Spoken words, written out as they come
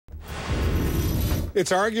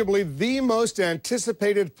It's arguably the most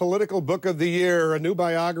anticipated political book of the year, a new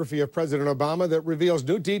biography of President Obama that reveals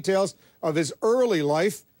new details of his early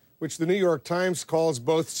life, which the New York Times calls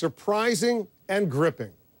both surprising and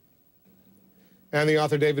gripping. And the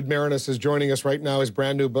author, David Maraniss, is joining us right now. His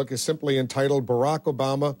brand new book is simply entitled Barack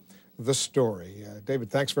Obama, The Story. David,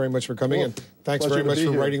 thanks very much for coming in. Thanks very much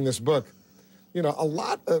for writing this book. You know,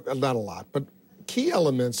 not a lot, but key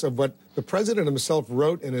elements of what the president himself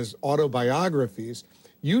wrote in his autobiographies,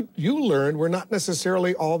 you learned were not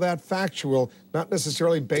necessarily all that factual, not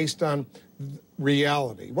necessarily based on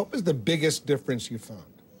reality. What was the biggest difference you found?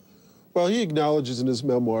 Well, he acknowledges in his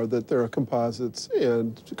memoir that there are composites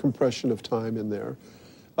and compression of time in there.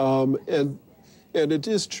 And it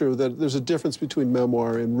is true that there's a difference between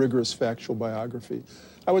memoir and rigorous factual biography.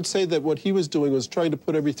 I would say that what he was doing was trying to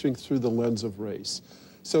put everything through the lens of race,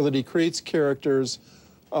 so that he creates characters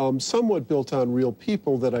somewhat built on real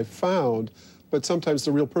people that I found, but sometimes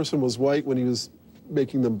the real person was white when he was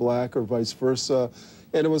making them black or vice versa.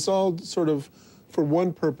 And it was all sort of for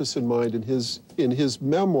one purpose in mind in his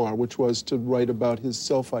memoir, which was to write about his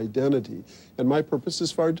self-identity. And my purpose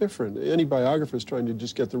is far different. Any biographer is trying to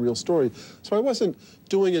just get the real story. So I wasn't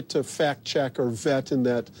doing it to fact-check or vet in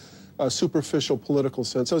that superficial political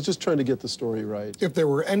sense. I was just trying to get the story right. If there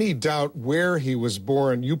were any doubt where he was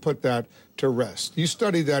born, you put that to rest. You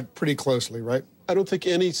studied that pretty closely, right? I don't think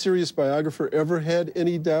any serious biographer ever had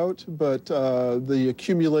any doubt, but the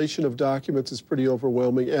accumulation of documents is pretty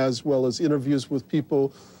overwhelming, as well as interviews with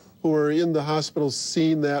people who were in the hospital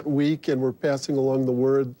scene that week and were passing along the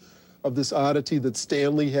word of this oddity that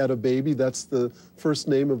Stanley had a baby. That's the first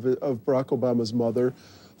name of Barack Obama's mother.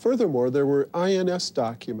 Furthermore, there were INS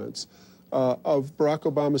documents of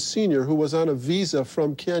Barack Obama Sr., who was on a visa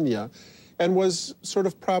from Kenya and was sort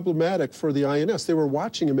of problematic for the INS. They were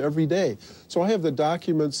watching him every day. So I have the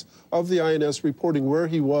documents of the INS reporting where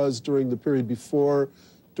he was during the period before,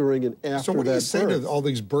 during, and after that birth. So what do you say to all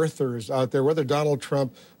these birthers out there, whether Donald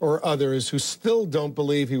Trump or others, who still don't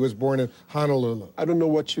believe he was born in Honolulu? I don't know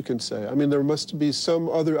what you can say. I mean, there must be some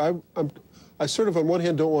other... I sort of, on one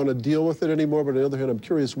hand, don't want to deal with it anymore, but on the other hand, I'm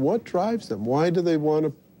curious, what drives them? Why do they want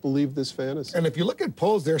to believe this fantasy? And if you look at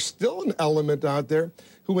polls, there's still an element out there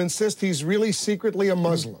who insists he's really secretly a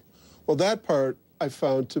Muslim. Well, that part I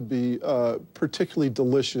found to be particularly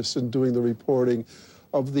delicious in doing the reporting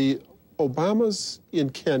of the Obamas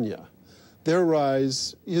in Kenya. Their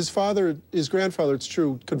rise, his grandfather, it's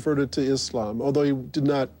true, converted to Islam, although he did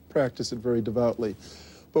not practice it very devoutly.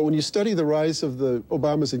 But when you study the rise of the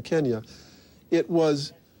Obamas in Kenya, it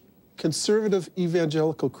was conservative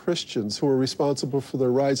evangelical Christians who were responsible for their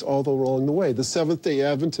rise all along the way. The Seventh-day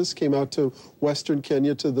Adventists came out to Western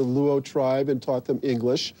Kenya, to the Luo tribe, and taught them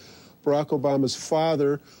English. Barack Obama's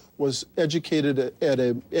father was educated at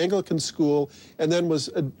an Anglican school and then was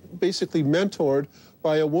basically mentored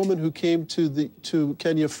by a woman who came to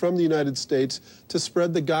Kenya from the United States to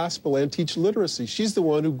spread the gospel and teach literacy. She's the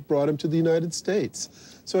one who brought him to the United States.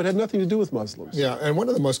 So it had nothing to do with Muslims. Yeah, and one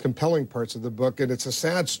of the most compelling parts of the book, and it's a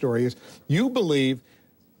sad story, is you believe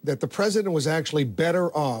that the president was actually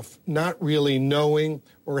better off not really knowing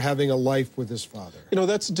or having a life with his father. You know,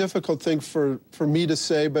 that's a difficult thing for me to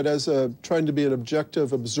say, but as trying to be an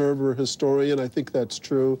objective observer, historian, I think that's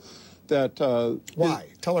true. That Why?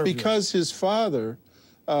 Tell her. Because his father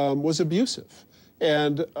was abusive.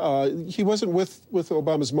 And he wasn't with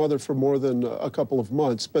Obama's mother for more than a couple of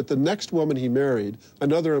months, but the next woman he married,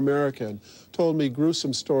 another American, told me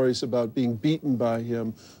gruesome stories about being beaten by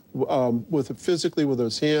him physically with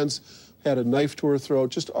his hands, had a knife to her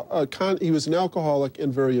throat. He was an alcoholic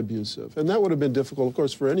and very abusive. And that would have been difficult, of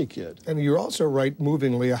course, for any kid. And you also write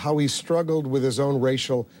movingly how he struggled with his own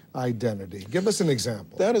racial identity. Give us an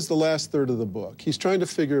example. That is the last third of the book. He's trying to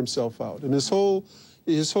figure himself out. And his whole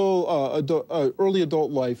early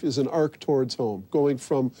adult life is an arc towards home, going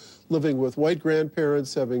from living with white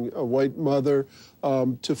grandparents, having a white mother,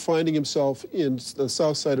 to finding himself in the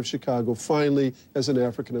south side of Chicago, finally, as an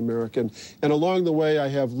African American. And along the way, I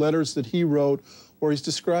have letters that he wrote where he's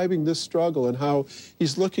describing this struggle and how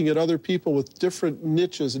he's looking at other people with different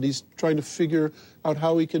niches, and he's trying to figure out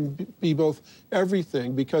how he can be both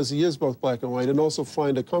everything, because he is both black and white, and also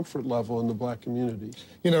find a comfort level in the black community.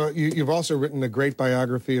 You know, you've also written a great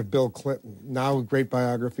biography of Bill Clinton, now a great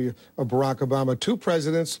biography of Barack Obama. Two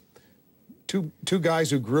presidents, two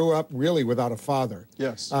guys who grew up really without a father.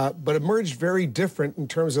 Yes. But emerged very different in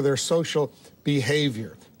terms of their social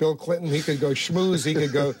behavior. Bill Clinton, he could go schmooze, he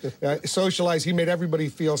could go socialize. He made everybody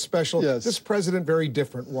feel special. Yes. This president, very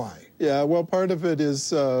different. Why? Yeah, well, part of it is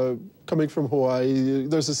coming from Hawaii.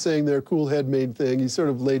 There's a saying there, cool head made thing. He's sort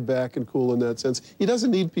of laid back and cool in that sense. He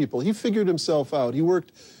doesn't need people. He figured himself out. He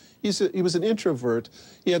worked. He was an introvert.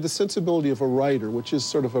 He had the sensibility of a writer, which is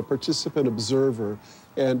sort of a participant observer.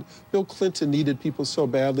 And Bill Clinton needed people so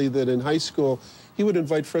badly that in high school, he would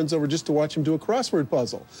invite friends over just to watch him do a crossword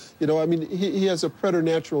puzzle. You know, I mean, he has a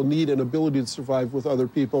preternatural need and ability to survive with other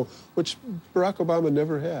people, which Barack Obama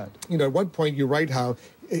never had. You know, at one point you write how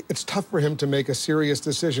it's tough for him to make a serious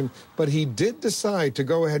decision, but he did decide to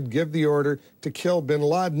go ahead and give the order to kill bin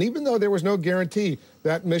Laden, even though there was no guarantee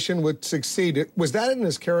that mission would succeed. Was that in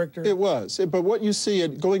his character? It was. But what you see,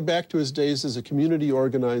 going back to his days as a community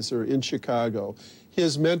organizer in Chicago,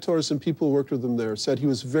 his mentors and people who worked with him there said he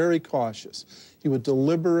was very cautious. He would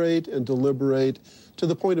deliberate and deliberate to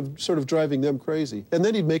the point of sort of driving them crazy. And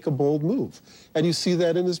then he'd make a bold move. And you see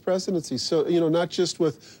that in his presidency. So, you know, not just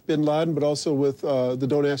with bin Laden, but also with the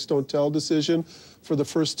Don't Ask, Don't Tell decision. For the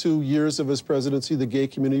first 2 years of his presidency, the gay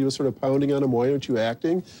community was sort of pounding on him, why aren't you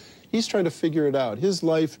acting? He's trying to figure it out. His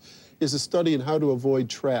life is a study in how to avoid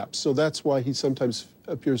traps. So that's why he sometimes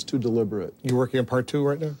appears too deliberate. You working on part 2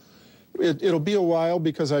 right now? It'll be a while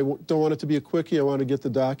because I don't want it to be a quickie. I want to get the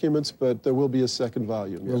documents, but there will be a second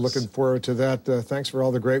volume. We're looking forward to that. Thanks for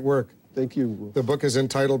all the great work. Thank you. The book is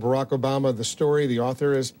entitled Barack Obama, The Story. The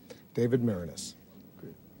author is David Maraniss.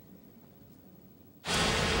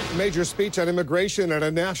 Major speech on immigration at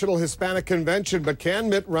a national Hispanic convention, but can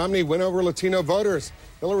Mitt Romney win over Latino voters?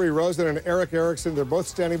 Hillary Rosen and Eric Erickson, they're both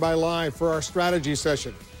standing by live for our strategy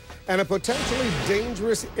session. And a potentially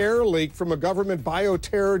dangerous air leak from a government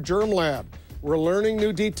bioterror germ lab. We're learning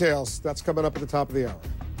new details. That's coming up at the top of the hour.